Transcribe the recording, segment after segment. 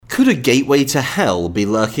Could a gateway to hell be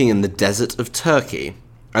lurking in the desert of Turkey?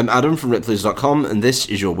 I'm Adam from Ripley's.com, and this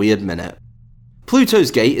is your Weird Minute.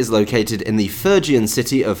 Pluto's Gate is located in the Phrygian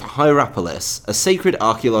city of Hierapolis, a sacred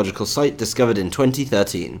archaeological site discovered in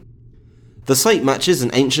 2013. The site matches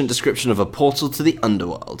an ancient description of a portal to the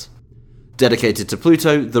underworld. Dedicated to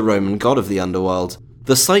Pluto, the Roman god of the underworld,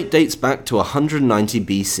 the site dates back to 190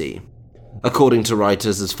 BC. According to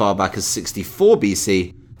writers as far back as 64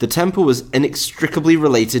 BC, the temple was inextricably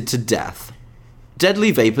related to death. Deadly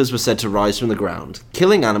vapors were said to rise from the ground,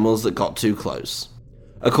 killing animals that got too close.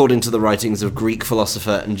 According to the writings of Greek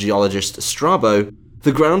philosopher and geologist Strabo,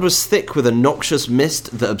 the ground was thick with a noxious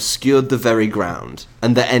mist that obscured the very ground,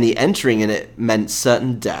 and that any entering in it meant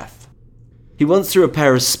certain death. He once threw a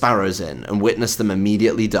pair of sparrows in and witnessed them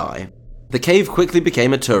immediately die. The cave quickly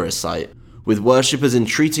became a tourist site, with worshippers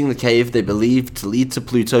entreating the cave they believed to lead to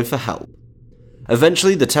Pluto for help.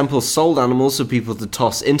 Eventually, the temple sold animals for people to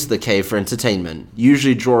toss into the cave for entertainment,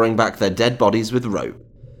 usually drawing back their dead bodies with rope.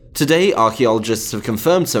 Today, archaeologists have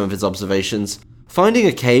confirmed some of his observations, finding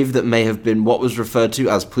a cave that may have been what was referred to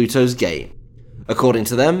as Pluto's Gate. According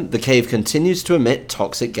to them, the cave continues to emit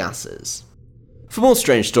toxic gases. For more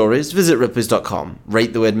strange stories, visit Ripley's.com,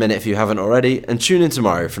 rate the Weird Minute if you haven't already, and tune in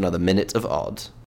tomorrow for another Minute of Odd.